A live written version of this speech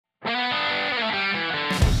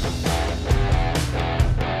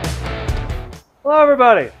Hello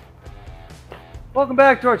everybody, welcome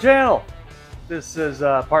back to our channel. This is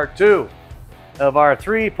part 2 of our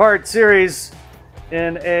 3-part series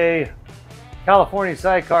in a California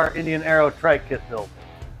Sidecar Indian Arrow trike kit build.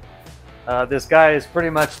 This guy is pretty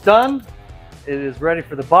much done. It is ready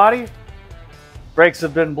for the body. Brakes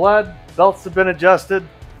have been bled, belts have been adjusted,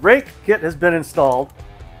 rake kit has been installed.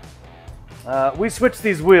 We switched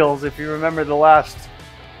these wheels. If you remember the last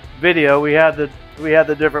video, we had the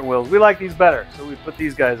different wheels. We like these better, so we put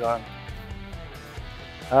these guys on.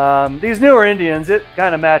 These newer Indians, it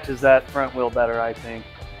kind of matches that front wheel better, I think.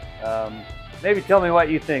 Maybe tell me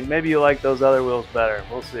what you think. Maybe you like those other wheels better.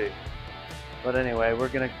 We'll see. But anyway, we're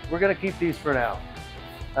gonna keep these for now.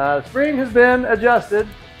 The spring has been adjusted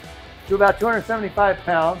to about 275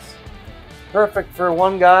 pounds. Perfect for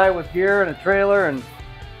one guy with gear and a trailer and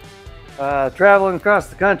traveling across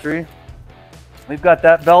the country. We've got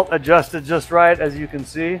that belt adjusted just right, as you can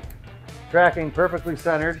see. Tracking perfectly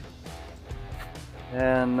centered.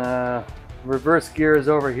 And reverse gear is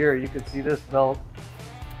over here. You can see this belt.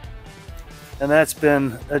 And that's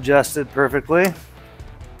been adjusted perfectly.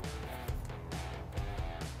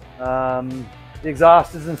 The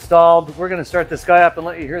exhaust is installed. We're going to start this guy up and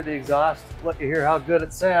let you hear the exhaust. Let you hear how good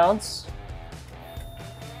it sounds.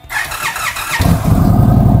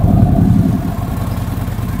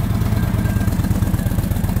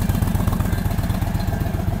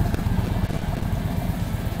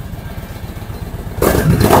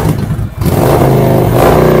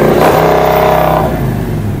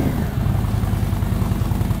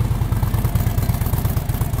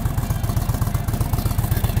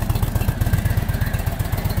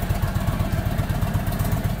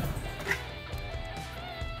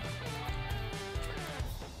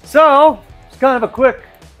 So it's kind of a quick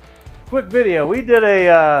video. We did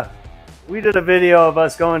a video of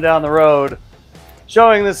us going down the road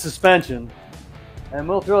showing this suspension, and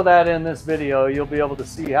we'll throw that in this video. You'll be able to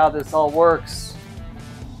see how this all works.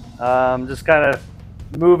 Just kind of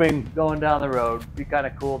moving, going down the road. Be kind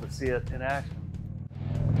of cool to see it in action.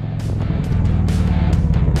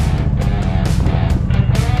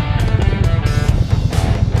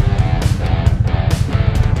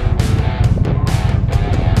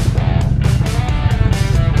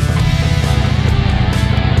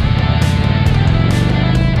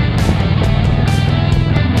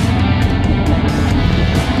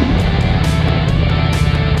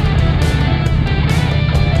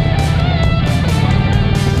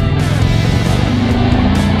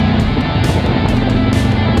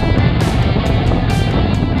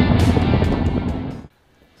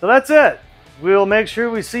 So that's it. We'll make sure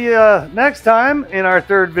we see you next time in our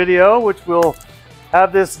 3rd video, which will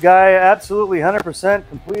have this guy absolutely 100%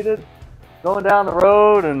 completed, going down the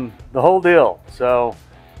road and the whole deal. So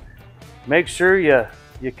make sure you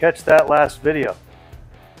catch that last video.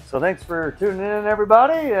 So thanks for tuning in,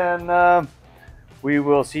 everybody, and we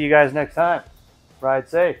will see you guys next time. Ride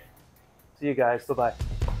safe. See you guys. Bye-bye.